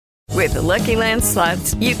With the Lucky Land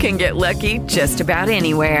Slots, you can get lucky just about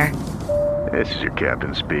anywhere. This is your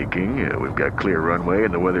captain speaking. We've got clear runway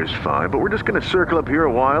and the weather's fine, but we're just going to circle up here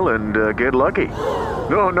a while and get lucky.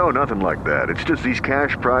 No, nothing like that. It's just these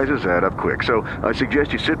cash prizes add up quick. So I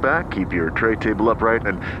suggest you sit back, keep your tray table upright,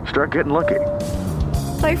 and start getting lucky.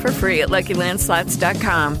 Play for free at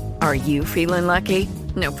LuckyLandSlots.com. Are you feeling lucky?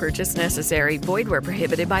 No purchase necessary. Void where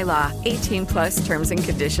prohibited by law. 18 plus terms and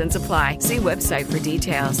conditions apply. See website for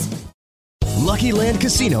details. Lucky Land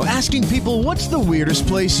Casino, asking people, what's the weirdest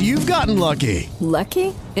place you've gotten lucky?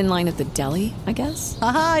 Lucky? In line at the deli, I guess?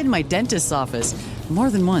 Aha, in my dentist's office. More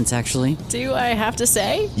than once, actually. Do I have to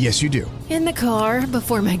say? Yes, you do. In the car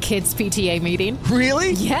before my kids' PTA meeting.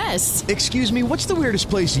 Really? Yes. Excuse me, what's the weirdest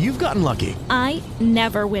place you've gotten lucky? I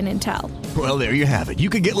never win and tell. Well, there you have it. You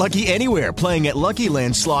can get lucky anywhere, playing at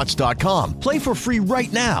LuckyLandSlots.com. Play for free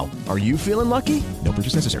right now. Are you feeling lucky? No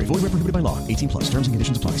purchase necessary. Void where prohibited by law. 18 plus. Terms and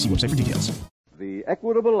conditions apply. See website for details. The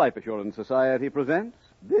Equitable Life Assurance Society presents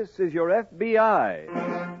This Is Your FBI.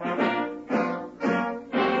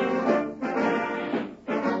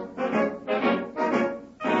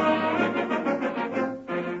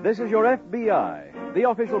 This is Your FBI, the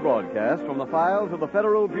official broadcast from the files of the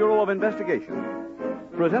Federal Bureau of Investigation.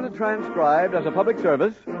 Presented transcribed as a public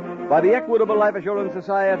service by the Equitable Life Assurance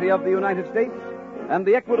Society of the United States and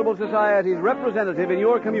the Equitable Society's representative in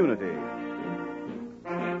your community.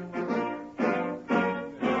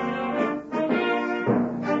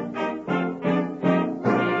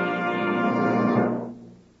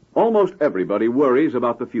 Almost everybody worries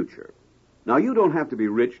about the future. Now, you don't have to be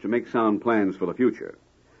rich to make sound plans for the future,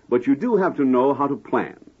 but you do have to know how to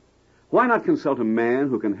plan. Why not consult a man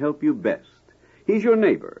who can help you best? He's your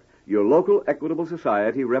neighbor, your local Equitable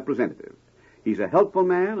Society representative. He's a helpful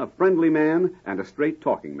man, a friendly man, and a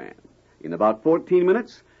straight-talking man. In about 14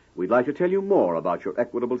 minutes, we'd like to tell you more about your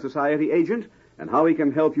Equitable Society agent and how he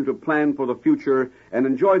can help you to plan for the future and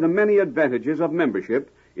enjoy the many advantages of membership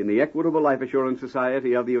in the Equitable Life Assurance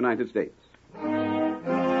Society of the United States.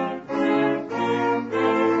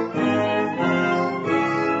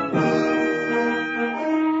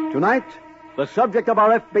 Tonight, the subject of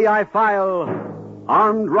our FBI file,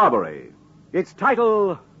 armed robbery. Its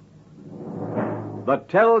title, The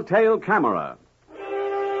Telltale Camera.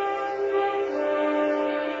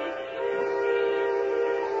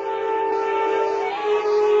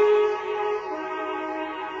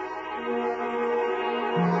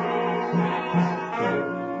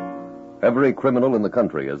 Every criminal in the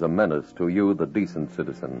country is a menace to you, the decent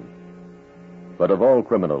citizen. But of all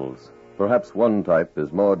criminals, perhaps one type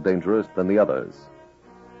is more dangerous than the others.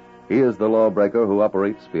 He is the lawbreaker who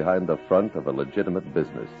operates behind the front of a legitimate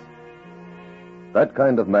business. That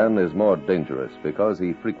kind of man is more dangerous because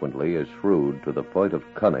he frequently is shrewd to the point of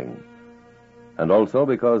cunning, and also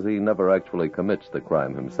because he never actually commits the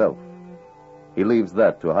crime himself. He leaves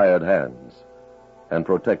that to hired hands and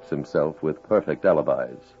protects himself with perfect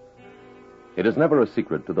alibis. It is never a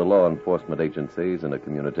secret to the law enforcement agencies in a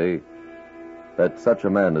community that such a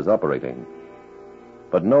man is operating.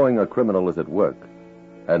 But knowing a criminal is at work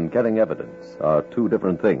and getting evidence are two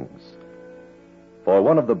different things. For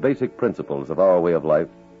one of the basic principles of our way of life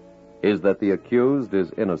is that the accused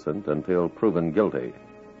is innocent until proven guilty.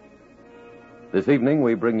 This evening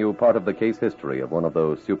we bring you part of the case history of one of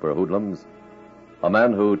those super hoodlums, a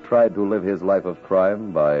man who tried to live his life of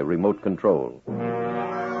crime by remote control.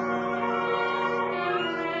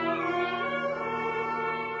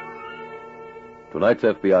 Tonight's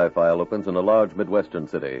FBI file opens in a large Midwestern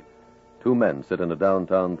city. Two men sit in a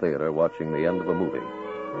downtown theater watching the end of a movie.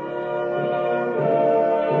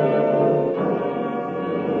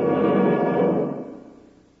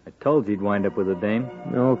 I told you you'd wind up with a dame.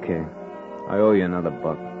 Okay. I owe you another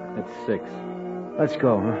 $1. That's 6. Let's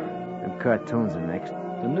go, huh? Them cartoons are next.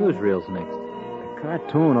 The newsreel's next. The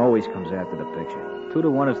cartoon always comes after the picture. 2 to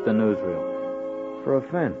 1 is the newsreel. For a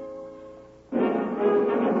fin.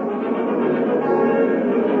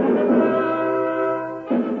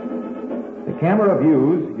 Camera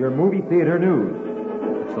views your movie theater news.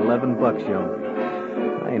 It's $11, young.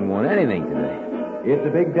 I ain't won anything today. It's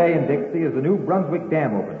a big day in Dixie as the new Brunswick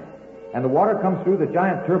Dam opens, and the water comes through the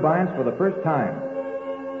giant turbines for the first time.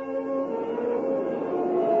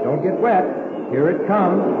 Don't get wet. Here it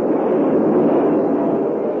comes.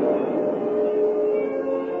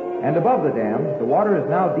 And above the dam, the water is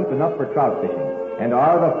now deep enough for trout fishing. And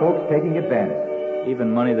are the folks taking advantage?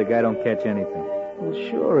 Even money, the guy don't catch anything. Well,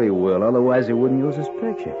 sure he will. Otherwise, he wouldn't use his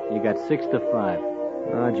picture. You got 6 to 5.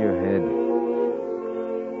 Nod your head.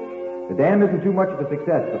 The dam isn't too much of a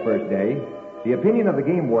success the first day. The opinion of the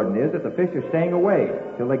game warden is that the fish are staying away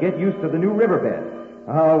till they get used to the new riverbed.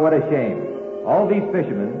 Oh, what a shame. All these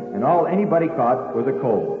fishermen and all anybody caught was a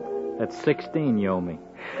cold. That's 16 you owe me.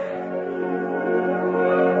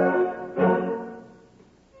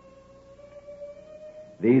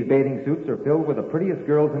 These bathing suits are filled with the prettiest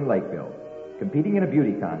girls in Lakeville, competing in a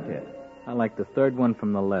beauty contest. I like the third one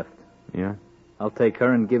from the left. Yeah? I'll take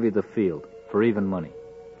her and give you the field for even money.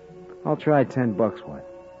 I'll try $10 worth.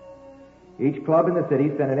 Each club in the city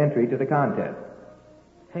sent an entry to the contest.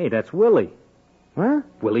 Hey, that's Willie. Huh?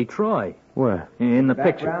 Willie Troy. Where? In the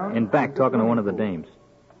picture. Background, In back, talking to one of the dames.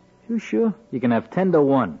 You sure? You can have 10 to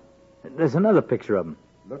 1. There's another picture of him.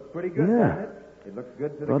 Looks pretty good, Yeah. doesn't it? It looks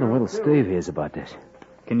good to the Brother girls, Little too. Steve hears about this.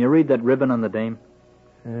 Can you read that ribbon on the dame?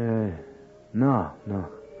 No.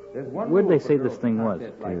 There's one Where'd rule they for say girls this thing was?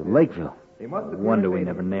 contests like this. Lakeville. They must appear Wonder in we bathing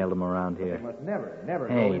never suits. nailed him around They here. must never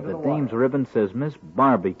go Hey, into the water. dame's ribbon says Miss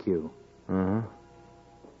Barbecue. Uh-huh.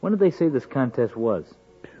 When did they say this contest was?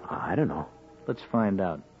 I don't know. Let's find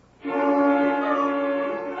out.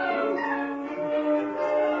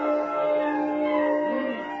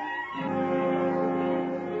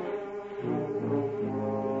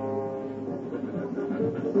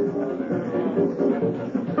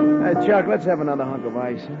 Chuck, let's have another hunk of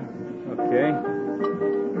ice. Okay.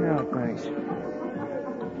 No, thanks.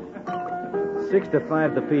 6 to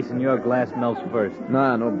 5 the piece, and your glass melts first.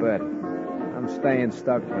 Nah, no bet. I'm staying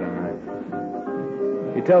stuck for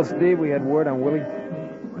tonight. You tell Steve we had word on Willie?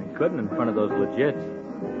 I couldn't in front of those legits.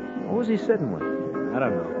 What was he sitting with? I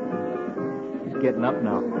don't know. He's getting up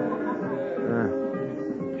now.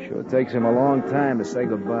 Sure takes him a long time to say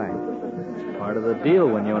goodbye. It's part of the deal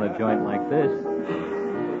when you own a joint like this.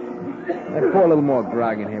 Hey, pour a little more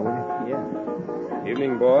grog in here, will you? Yeah.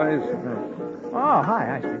 Evening, boys. Oh,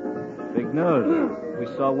 hi, Steve. Big news. We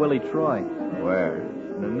saw Willie Troy Where?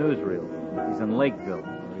 in the newsreel. He's in Lakeville.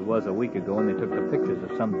 He was a week ago, and they took the pictures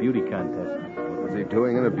of some beauty contest. What was he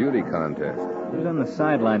doing in a beauty contest? He was on the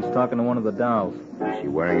sidelines talking to one of the dolls. Was she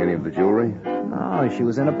wearing any of the jewelry? Oh, she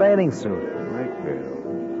was in a bathing suit.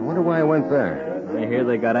 Lakeville. I wonder why I went there. I hear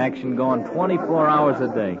they got action going 24 hours a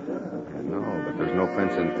day. I know, but there's no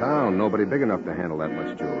fence in town. Nobody big enough to handle that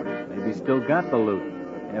much jewelry. Maybe still got the loot.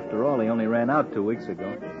 After all, he only ran out 2 weeks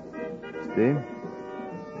ago. Steve,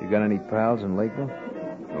 you got any pals in Lakeville?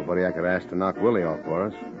 Nobody I could ask to knock Willie off for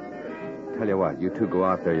us. Tell you what, you two go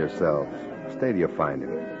out there yourselves. Stay till you find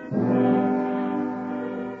him.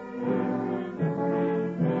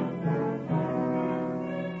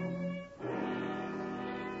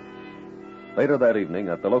 Later that evening,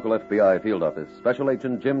 at the local FBI field office, Special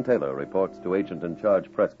Agent Jim Taylor reports to Agent in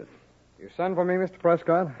Charge Prescott. You send for me, Mr.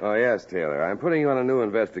 Prescott? Oh, yes, Taylor. I'm putting you on a new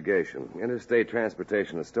investigation. Interstate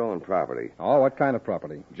transportation of stolen property. Oh, what kind of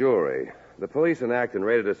property? Jewelry. The police in Acton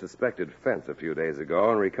raided a suspected fence a few days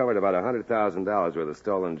ago and recovered about $100,000 worth of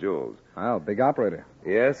stolen jewels. Oh, big operator.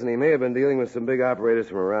 Yes, and he may have been dealing with some big operators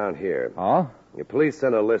from around here. Oh? The police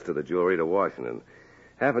sent a list of the jewelry to Washington.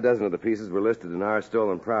 Half a dozen of the pieces were listed in our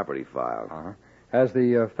stolen property file. Uh-huh. Has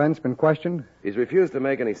the fence been questioned? He's refused to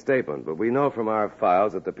make any statement, but we know from our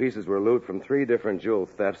files that the pieces were loot from 3 different jewel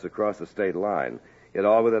thefts across the state line, yet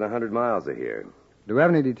all within 100 miles of here. Do we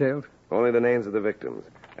have any details? Only the names of the victims.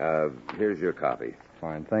 Here's your copy.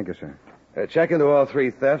 Fine. Thank you, sir. Check into all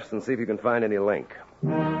 3 thefts and see if you can find any link.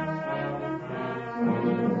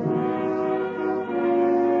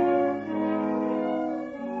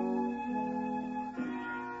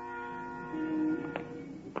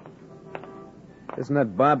 Isn't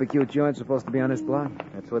that barbecue joint supposed to be on this block?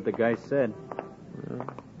 That's what the guy said.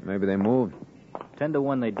 Maybe they moved. 10 to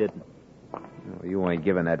 1 they didn't. Well, you ain't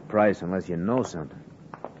giving that price unless you know something.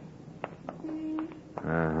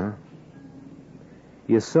 Uh-huh.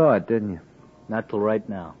 You saw it, didn't you? Not till right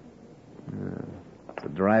now. It's a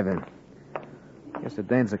drive-in. Guess the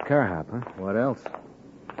dame's a car hop, huh? What else?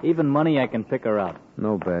 Even money, I can pick her out.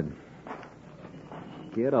 No bed.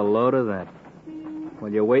 Get a load of that.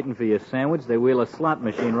 While you're waiting for your sandwich, they wheel a slot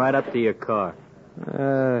machine right up to your car.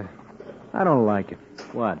 I don't like it.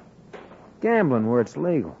 What? Gambling where it's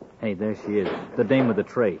legal. Hey, there she is. The dame with the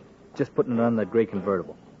tray. Just putting it on that gray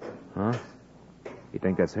convertible. Huh? You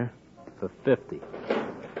think that's her? For 50.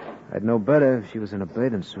 I'd know better if she was in a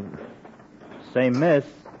bathing suit. Say, miss,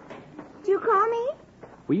 Did you call me?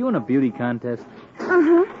 were you in a beauty contest?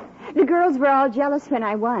 Uh-huh. The girls were all jealous when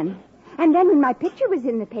I won. And then when my picture was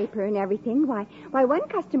in the paper and everything, why, one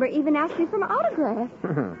customer even asked me for my autograph.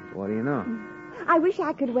 What do you know? I wish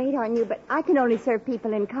I could wait on you, but I can only serve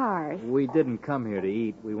people in cars. We didn't come here to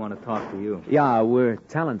eat. We want to talk to you. Yeah, we're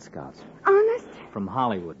talent scouts. Honest? From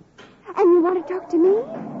Hollywood. And you want to talk to me?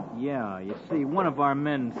 Yeah, you see, one of our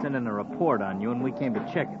men sent in a report on you, and we came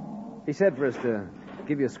to check it. He said for us to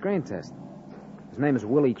give you a screen test. His name is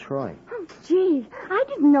Willie Troy. Oh, gee, I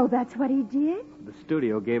didn't know that's what he did. The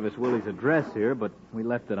studio gave us Willie's address here, but we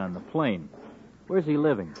left it on the plane. Where's he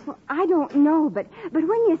living? Well, I don't know, but when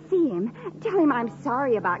you see him, tell him I'm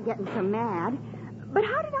sorry about getting so mad. But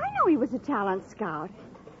how did I know he was a talent scout?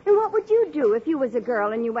 And what would you do if you was a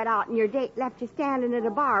girl and you went out and your date left you standing at a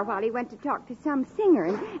bar while he went to talk to some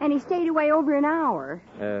singer and he stayed away over an hour?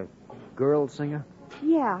 Girl singer?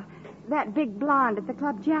 Yeah, that big blonde at the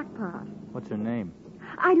Club Jackpot. What's her name?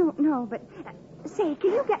 I don't know, but... say,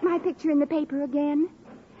 can you get my picture in the paper again?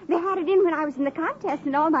 They had it in when I was in the contest,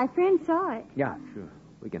 and all my friends saw it. Yeah, sure.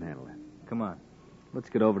 We can handle it. Come on. Let's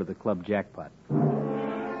get over to the Club Jackpot.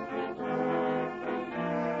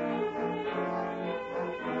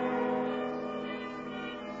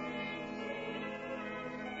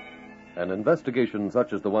 An investigation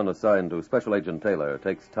such as the one assigned to Special Agent Taylor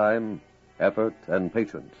takes time, effort, and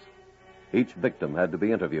patience. Each victim had to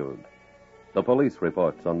be interviewed. The police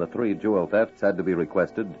reports on the 3 jewel thefts had to be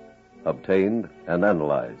requested, obtained, and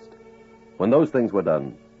analyzed. When those things were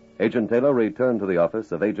done, Agent Taylor returned to the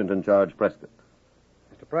office of Agent in Charge Prescott.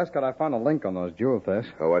 Mr. Prescott, I found a link on those jewel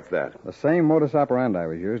thefts. Oh, what's that? The same modus operandi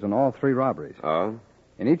was used in all 3 robberies. Oh?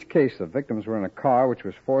 In each case, the victims were in a car which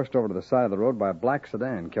was forced over to the side of the road by a black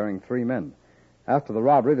sedan carrying 3 men. After the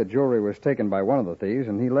robbery, the jewelry was taken by one of the thieves,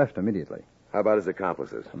 and he left immediately. How about his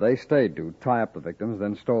accomplices? They stayed to tie up the victims,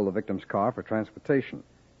 then stole the victim's car for transportation.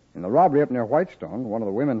 In the robbery up near Whitestone, one of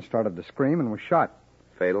the women started to scream and was shot.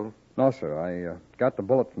 Fatal? No, sir. I got the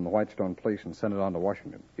bullet from the Whitestone police and sent it on to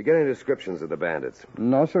Washington. You get any descriptions of the bandits?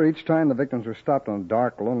 No, sir. Each time the victims were stopped on a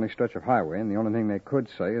dark, lonely stretch of highway, and the only thing they could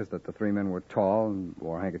say is that the 3 men were tall and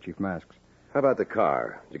wore handkerchief masks. How about the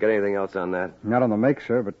car? Did you get anything else on that? Not on the make,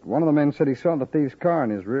 sir, but one of the men said he saw the thief's car in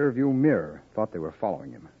his rear-view mirror. Thought they were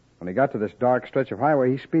following him. When he got to this dark stretch of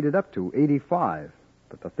highway, he speeded up to 85.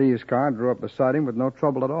 But the thieves' car drew up beside him with no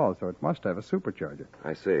trouble at all, so it must have a supercharger.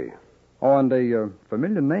 I see. Oh, and a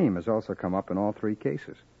familiar name has also come up in all 3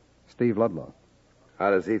 cases. Steve Ludlow.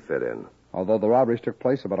 How does he fit in? Although the robberies took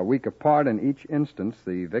place about a week apart, in each instance,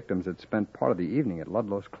 the victims had spent part of the evening at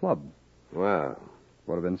Ludlow's club. Wow.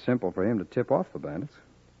 Would have been simple for him to tip off the bandits.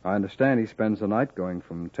 I understand he spends the night going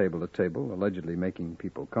from table to table, allegedly making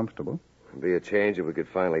people comfortable. It'd be a change if we could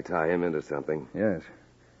finally tie him into something. Yes.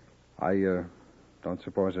 I don't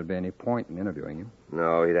suppose there'd be any point in interviewing him.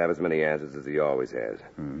 No, he'd have as many answers as he always has.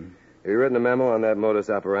 Hmm. Have you written a memo on that modus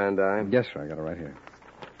operandi? Yes, sir. I got it right here.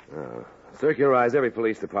 Oh. Circularize every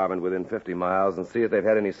police department within 50 miles and see if they've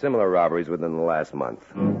had any similar robberies within the last month.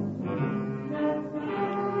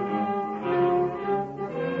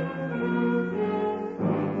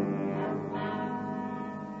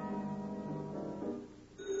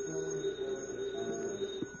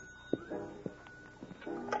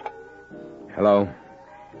 Hello?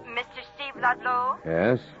 Mr. Steve Ludlow?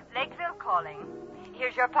 Yes? Lakeville calling.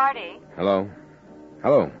 Here's your party. Hello?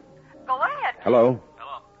 Hello? Go ahead. Hello?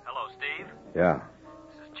 Hello, Steve. Yeah.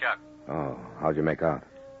 This is Chuck. Oh, how'd you make out?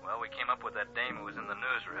 Well, we came up with that dame who was in the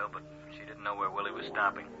newsreel, but she didn't know where Willie was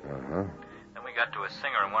stopping. Uh-huh. Then we got to a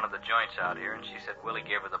singer in one of the joints out here, and she said Willie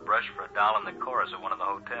gave her the brush for $1 in the chorus of one of the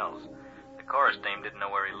hotels. The chorus dame didn't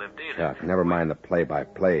know where he lived either. Chuck, never mind the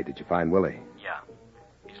play-by-play. Did you find Willie? Yeah.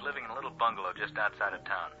 He's living in a little bungalow just outside of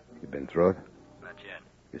town. You been through it? Not yet.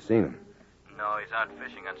 You seen him? No, he's out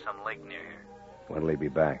fishing on some lake near here. When'll he be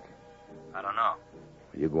back? I don't know.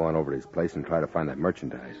 You go on over to his place and try to find that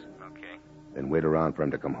merchandise. Okay. Then wait around for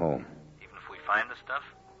him to come home. Even if we find the stuff?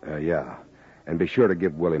 Yeah. And be sure to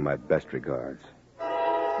give Willie my best regards.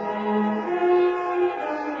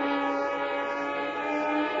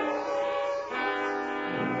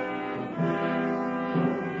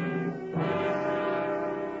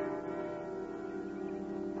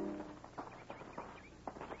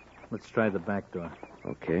 Let's try the back door.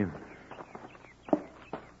 Okay.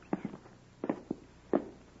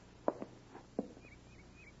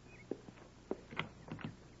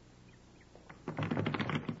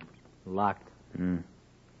 Locked.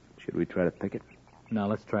 Should we try to pick it? No,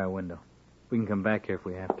 let's try a window. We can come back here if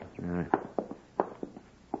we have to. All right.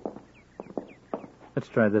 Let's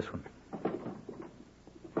try this one.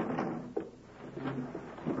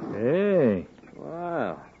 Hey.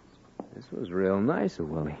 Wow. This was real nice of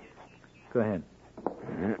Willie. Go ahead.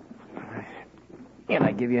 Can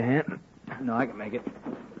I give you a hand? No, I can make it.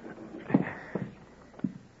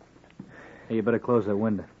 Hey, you better close that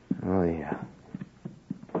window. Oh, yeah.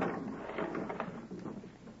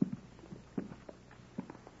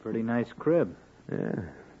 Pretty nice crib. Yeah.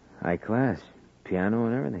 High class. Piano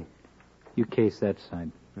and everything. You case that side.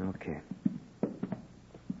 Okay.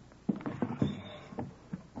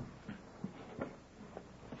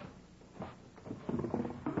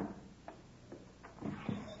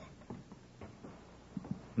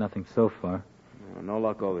 Nothing so far. No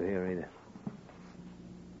luck over here either.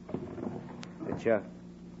 Hey, Chuck.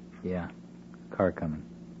 Yeah. Car coming.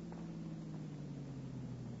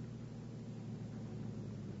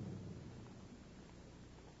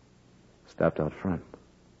 Stopped out front.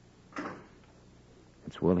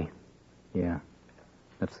 It's Willie. Yeah.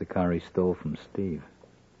 That's the car he stole from Steve.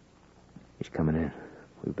 He's coming in.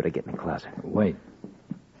 We better get in the closet. Wait.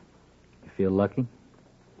 You feel lucky?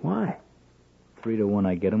 Why? 3-1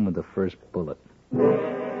 I get him with the first bullet.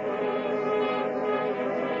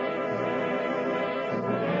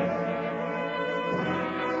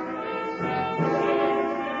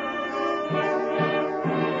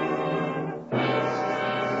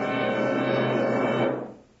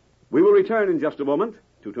 We will return in just a moment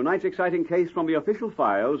to tonight's exciting case from the official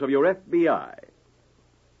files of your FBI.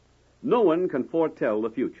 No one can foretell the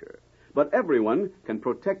future, but everyone can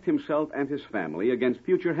protect himself and his family against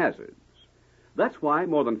future hazards. That's why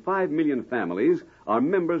more than 5 million families are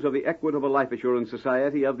members of the Equitable Life Assurance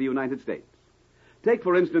Society of the United States. Take,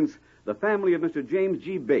 for instance, the family of Mr. James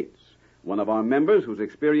G. Bates, one of our members whose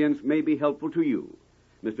experience may be helpful to you.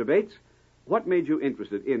 Mr. Bates, what made you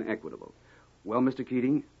interested in Equitable? Well, Mr.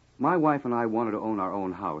 Keating, my wife and I wanted to own our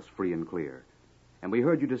own house free and clear. And we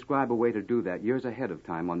heard you describe a way to do that years ahead of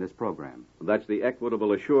time on this program. That's the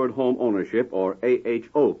Equitable Assured Home Ownership, or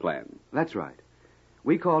AHO plan. That's right.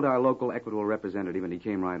 We called our local Equitable representative and he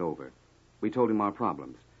came right over. We told him our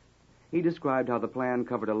problems. He described how the plan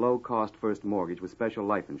covered a low-cost first mortgage with special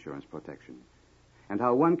life insurance protection, and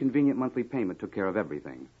how one convenient monthly payment took care of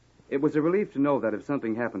everything. It was a relief to know that if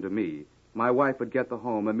something happened to me, my wife would get the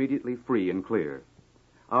home immediately free and clear.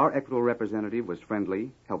 Our Equitable representative was friendly,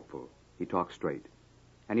 helpful. He talked straight.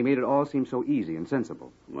 And he made it all seem so easy and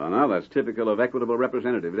sensible. Well, now, that's typical of Equitable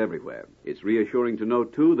representatives everywhere. It's reassuring to know,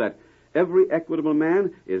 too, that every Equitable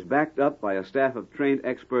man is backed up by a staff of trained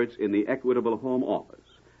experts in the Equitable Home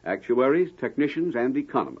Office. Actuaries, technicians, and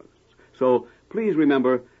economists. So, please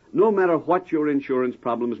remember, no matter what your insurance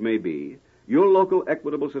problems may be, your local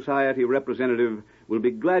Equitable Society representative will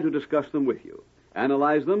be glad to discuss them with you,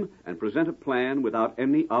 analyze them, and present a plan without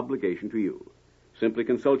any obligation to you. Simply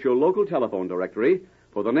consult your local telephone directory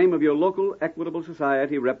for the name of your local Equitable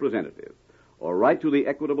Society representative, or write to the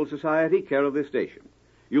Equitable Society, care of this station.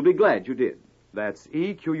 You'll be glad you did. That's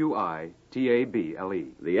EQUITABLE.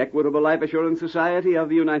 The Equitable Life Assurance Society of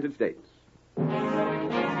the United States.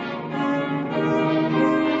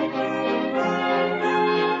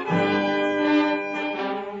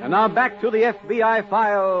 And now back to the FBI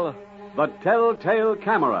file, The Telltale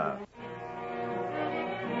Camera.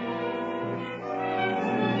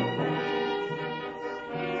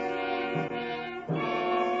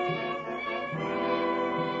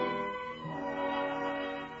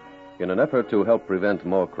 In an effort to help prevent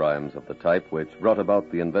more crimes of the type which brought about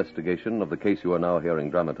the investigation of the case you are now hearing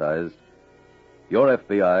dramatized, your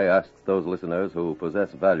FBI asks those listeners who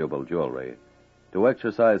possess valuable jewelry to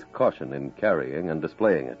exercise caution in carrying and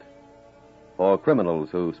displaying it. For criminals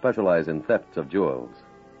who specialize in thefts of jewels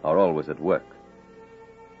are always at work.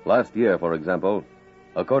 Last year, for example,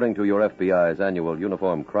 according to your FBI's annual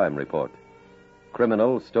Uniform Crime Report,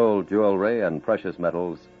 criminals stole jewelry and precious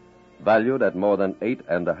metals valued at more than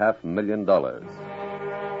 $8.5 million.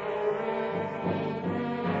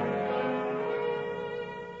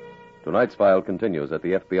 Tonight's file continues at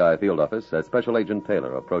the FBI field office as Special Agent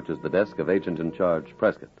Taylor approaches the desk of Agent in Charge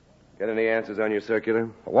Prescott. Get any answers on your circular?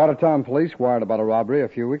 The Watertown police wired about a robbery a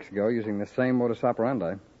few weeks ago using the same modus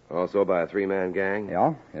operandi. Also by a three-man gang?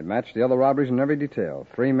 Yeah, it matched the other robberies in every detail.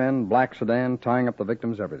 3 men, black sedan, tying up the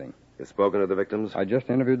victims, everything. You've spoken to the victims? I just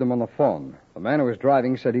interviewed them on the phone. The man who was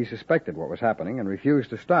driving said he suspected what was happening and refused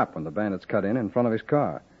to stop when the bandits cut in front of his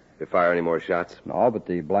car. Did you fire any more shots? No, but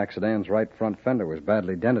the black sedan's right front fender was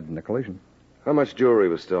badly dented in the collision. How much jewelry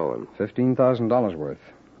was stolen? $15,000 worth.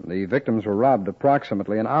 The victims were robbed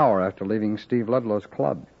approximately an hour after leaving Steve Ludlow's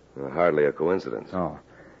club. Hardly a coincidence. Oh.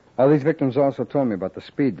 Well, these victims also told me about the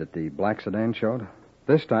speed that the black sedan showed.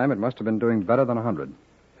 This time, it must have been doing better than 100.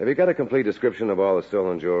 Have you got a complete description of all the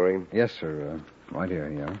stolen jewelry? Yes, sir. Right here,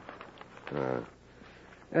 yeah.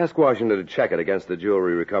 Ask Washington to check it against the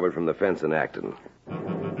jewelry recovered from the fence in Acton.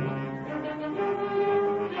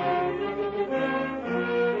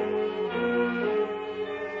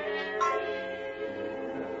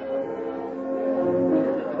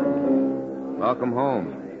 Welcome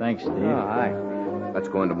home. Thanks, Steve. Oh, hi. Let's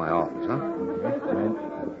go into my office, huh? Right.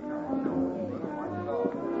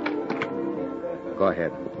 Go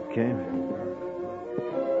ahead. Okay.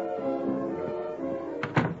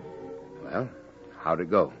 Well, how'd it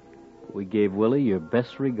go? We gave Willie your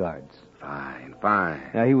best regards. Fine, fine.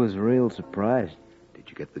 Yeah, he was real surprised. Did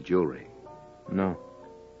you get the jewelry? No.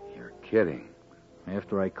 You're kidding.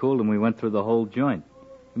 After I cooled him, we went through the whole joint.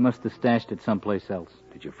 He must have stashed it someplace else.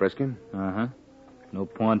 Did you frisk him? Uh-huh. No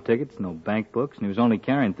pawn tickets, no bank books, and he was only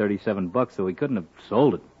carrying $37, so he couldn't have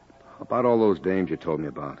sold it. How about all those dames you told me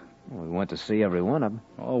about? Well, we went to see every one of them.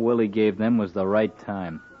 All Willie gave them was the right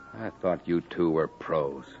time. I thought you two were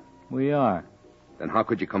pros. We are. Then how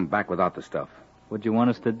could you come back without the stuff? What'd you want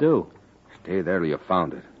us to do? Stay there till you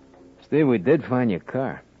found it. Steve, we did find your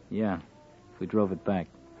car. Yeah. We drove it back.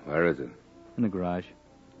 Where is it? In the garage.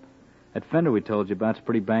 That fender we told you about's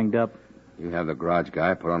pretty banged up. You have the garage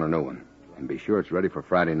guy put on a new one. And be sure it's ready for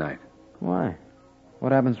Friday night. Why?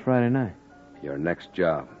 What happens Friday night? Your next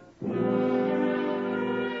job.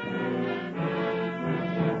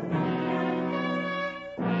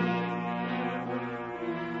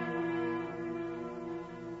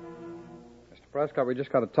 Prescott, we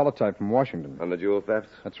just got a teletype from Washington. On the jewel thefts?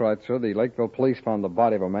 That's right, sir. The Lakeville police found the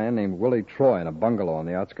body of a man named Willie Troy in a bungalow on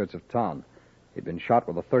the outskirts of town. He'd been shot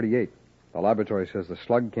with a .38. The laboratory says the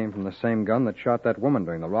slug came from the same gun that shot that woman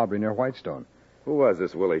during the robbery near Whitestone. Who was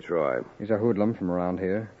this Willie Troy? He's a hoodlum from around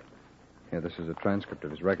here. Here, this is a transcript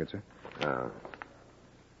of his record, sir.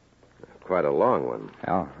 Quite a long one.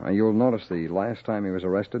 Yeah. You'll notice the last time he was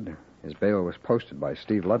arrested, his bail was posted by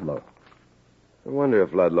Steve Ludlow. I wonder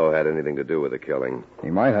if Ludlow had anything to do with the killing. He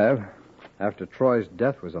might have. After Troy's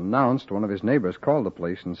death was announced, one of his neighbors called the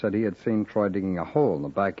police and said he had seen Troy digging a hole in the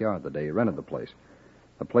backyard the day he rented the place.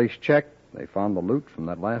 The police checked. They found the loot from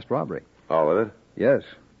that last robbery. All of it? Yes.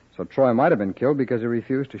 So Troy might have been killed because he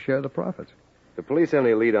refused to share the profits. The police have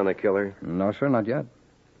any lead on the killer? No, sir, not yet.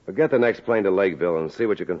 But get the next plane to Lakeville and see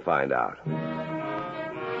what you can find out.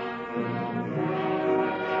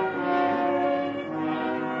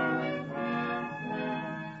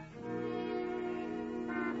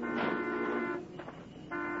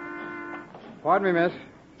 Pardon me, miss.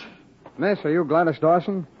 Miss, are you Gladys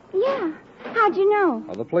Dawson? Yeah. How'd you know?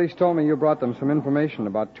 Well, the police told me you brought them some information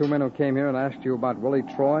about two men who came here and asked you about Willie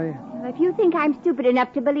Troy. Well, if you think I'm stupid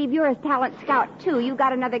enough to believe you're a talent scout, too, you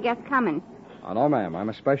got another guess coming. Oh, no, ma'am. I'm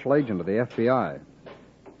a special agent of the FBI.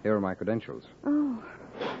 Here are my credentials. Oh.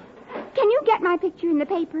 Can you get my picture in the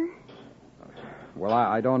paper? Well,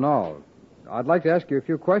 I don't know. I'd like to ask you a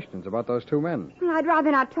few questions about those two men. Well, I'd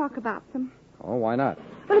rather not talk about them. Oh, why not?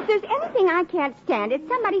 Well, if there's anything I can't stand, it's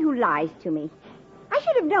somebody who lies to me. I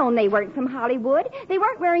should have known they weren't from Hollywood. They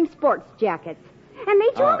weren't wearing sports jackets. And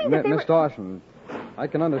they told me that they Miss Dawson, I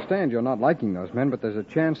can understand you're not liking those men, but there's a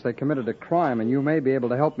chance they committed a crime, and you may be able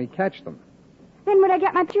to help me catch them. Then would I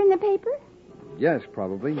get my picture in the paper? Yes,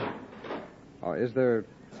 probably. Is there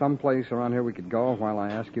some place around here we could go while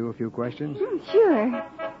I ask you a few questions? Sure.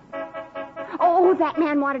 Oh, that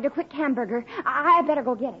man wanted a quick hamburger. I better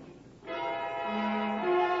go get it.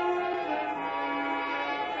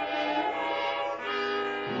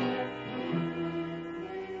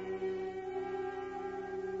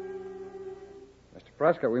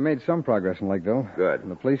 Prescott, we made some progress in Lakeville. Good. And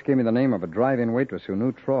the police gave me the name of a drive-in waitress who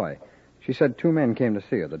knew Troy. She said two men came to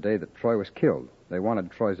see her the day that Troy was killed. They wanted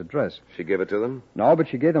Troy's address. She give it to them? No, but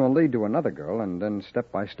she gave them a lead to another girl, and then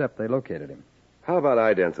step by step they located him. How about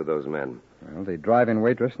idents of those men? Well, the drive-in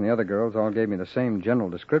waitress and the other girls all gave me the same general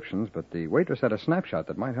descriptions, but the waitress had a snapshot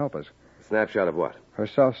that might help us. A snapshot of what?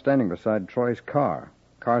 Herself standing beside Troy's car.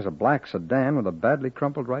 Car's a black sedan with a badly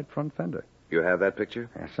crumpled right front fender. You have that picture?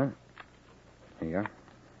 Yes, sir. Here you are.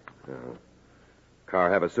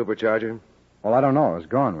 Car have a supercharger? Well, I don't know. It was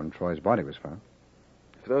gone when Troy's body was found.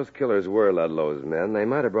 If those killers were Ludlow's men, they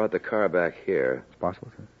might have brought the car back here. It's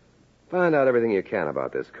possible, sir. Find out everything you can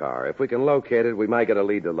about this car. If we can locate it, we might get a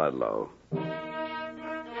lead to Ludlow.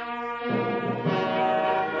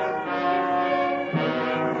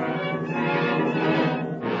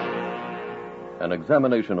 An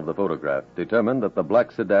examination of the photograph determined that the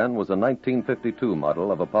black sedan was a 1952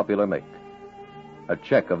 model of a popular make. A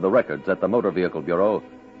check of the records at the Motor Vehicle Bureau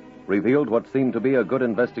revealed what seemed to be a good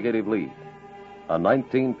investigative lead. A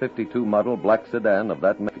 1952 model black sedan of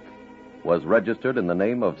that make was registered in the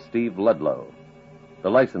name of Steve Ludlow.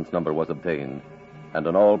 The license number was obtained, and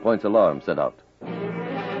an all-points alarm sent out.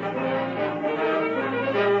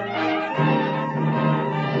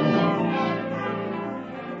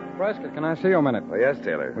 Prescott, can I see you a minute? Oh, yes,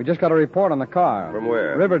 Taylor. We just got a report on the car. From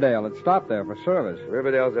where? Riverdale. It stopped there for service.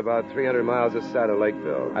 Riverdale's about 300 miles this side of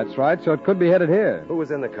Lakeville. That's right, so it could be headed here. Who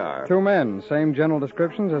was in the car? Two men, same general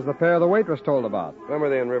descriptions as the pair the waitress told about. When were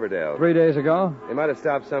they in Riverdale? 3 days ago. They might have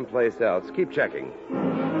stopped someplace else. Keep checking.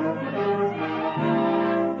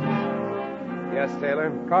 Yes,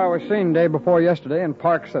 Taylor? Car was seen day before yesterday in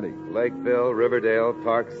Park City. Lakeville, Riverdale,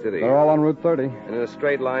 Park City. They're all on Route 30. And in a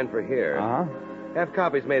straight line for here. Uh-huh. Have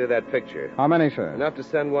copies made of that picture. How many, sir? Enough to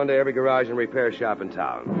send one to every garage and repair shop in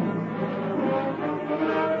town.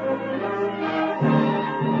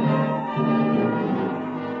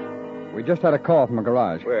 We just had a call from a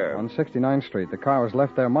garage. Where? On 69th Street. The car was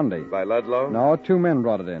left there Monday. By Ludlow? No, 2 men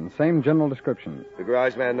brought it in. Same general description. The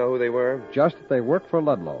garage man know who they were? Just that they worked for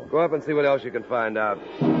Ludlow. Go up and see what else you can find out.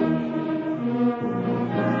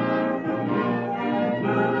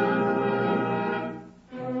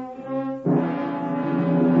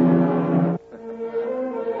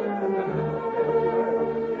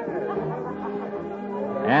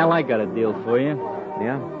 Al, I got a deal for you.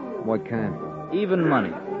 Yeah? What kind? Even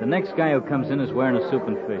money. The next guy who comes in is wearing a soup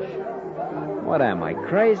and fish. What am I,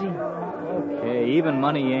 crazy? Okay, even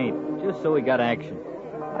money ain't. Just so we got action.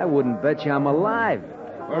 I wouldn't bet you I'm alive.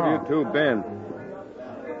 Where have you two been?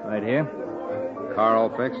 Right here. Car all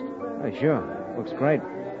fixed? Oh, sure. Looks great.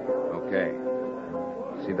 Okay.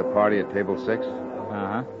 See the party at table 6?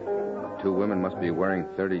 Uh-huh. 2 women must be wearing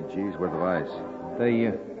 30 G's worth of ice.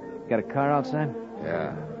 They, got a car outside?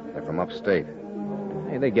 Yeah. They're from upstate.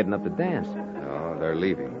 Hey, they're getting up to dance. No, they're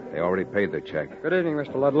leaving. They already paid their check. Good evening,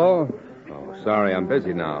 Mr. Ludlow. Oh, sorry, I'm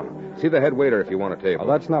busy now. See the head waiter if you want a table.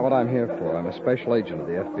 Well, that's not what I'm here for. I'm a special agent of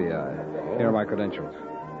the FBI. Here are my credentials.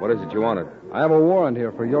 What is it you wanted? I have a warrant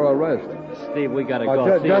here for your arrest. Steve, we gotta Oh,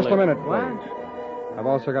 go. just a minute, What? please. I've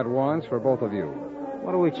also got warrants for both of you.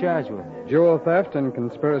 What are we charged with? Jewel theft and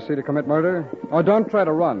conspiracy to commit murder. Oh, don't try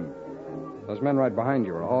to run. Those men right behind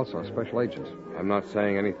you are also special agents. I'm not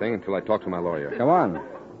saying anything until I talk to my lawyer. Come on.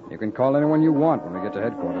 You can call anyone you want when we get to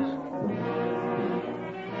headquarters.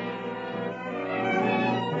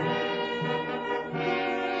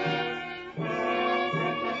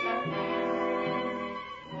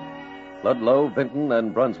 Ludlow, Vinton,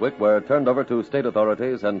 and Brunswick were turned over to state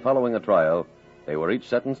authorities, and following a trial, they were each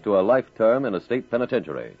sentenced to a life term in a state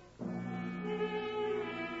penitentiary.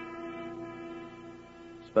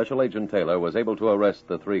 Special Agent Taylor was able to arrest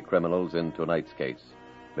the 3 criminals in tonight's case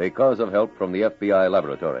because of help from the FBI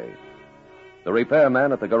laboratory. The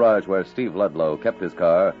repairman at the garage where Steve Ludlow kept his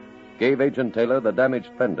car gave Agent Taylor the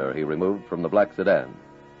damaged fender he removed from the black sedan.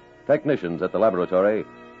 Technicians at the laboratory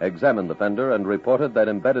examined the fender and reported that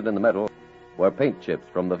embedded in the metal were paint chips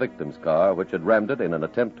from the victim's car, which had rammed it in an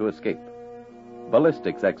attempt to escape.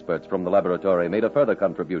 Ballistics experts from the laboratory made a further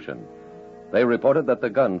contribution. They reported that the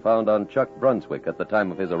gun found on Chuck Brunswick at the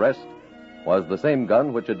time of his arrest was the same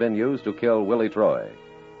gun which had been used to kill Willie Troy.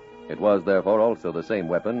 It was therefore also the same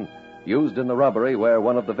weapon used in the robbery where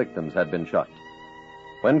one of the victims had been shot.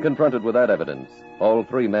 When confronted with that evidence, all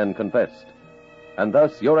 3 men confessed. And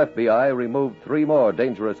thus your FBI removed 3 more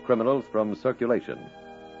dangerous criminals from circulation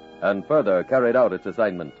and further carried out its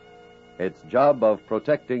assignment, its job of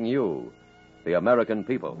protecting you, the American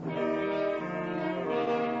people.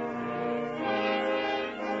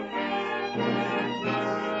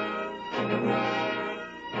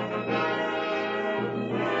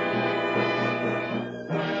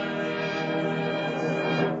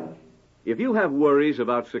 If you have worries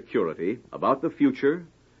about security, about the future,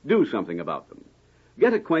 do something about them.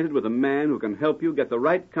 Get acquainted with a man who can help you get the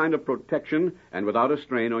right kind of protection and without a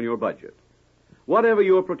strain on your budget. Whatever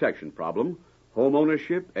your protection problem, home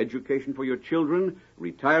ownership, education for your children,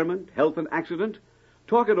 retirement, health and accident,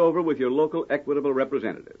 talk it over with your local Equitable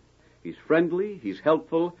representative. He's friendly, he's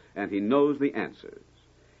helpful, and he knows the answers.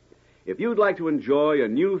 If you'd like to enjoy a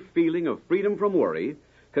new feeling of freedom from worry,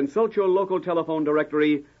 consult your local telephone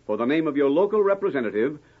directory for the name of your local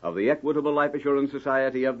representative of the Equitable Life Assurance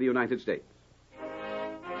Society of the United States.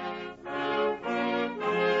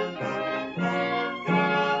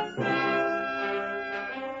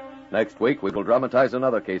 Next week, we will dramatize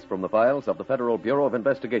another case from the files of the Federal Bureau of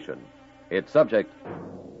Investigation. Its subject,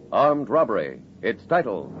 armed robbery. Its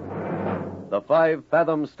title, The 5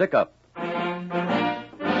 Fathom Stick-Up.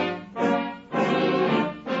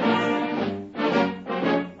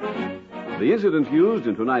 The incidents used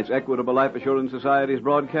in tonight's Equitable Life Assurance Society's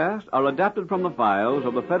broadcast are adapted from the files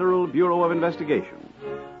of the Federal Bureau of Investigation.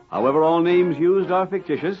 However, all names used are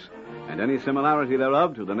fictitious, and any similarity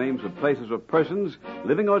thereof to the names of places or persons,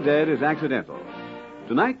 living or dead, is accidental.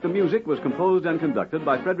 Tonight, the music was composed and conducted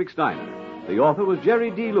by Frederick Steiner. The author was Jerry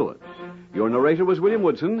D. Lewis. Your narrator was William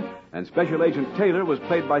Woodson, and Special Agent Taylor was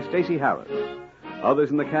played by Stacey Harris. Others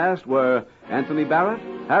in the cast were Anthony Barrett,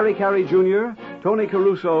 Harry Carey Jr., Tony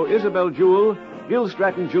Caruso, Isabel Jewell, Gil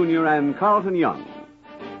Stratton Jr., and Carlton Young.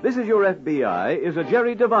 This Is Your FBI is a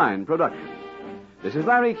Jerry Devine production. This is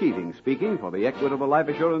Larry Keating speaking for the Equitable Life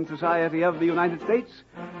Assurance Society of the United States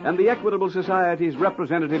and the Equitable Society's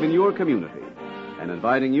representative in your community. and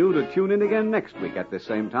inviting you to tune in again next week at this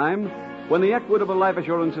same time when the Equitable Life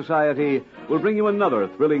Assurance Society will bring you another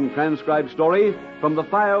thrilling transcribed story from the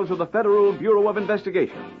files of the Federal Bureau of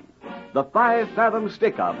Investigation. The 5 Fathom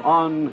Stick-Up on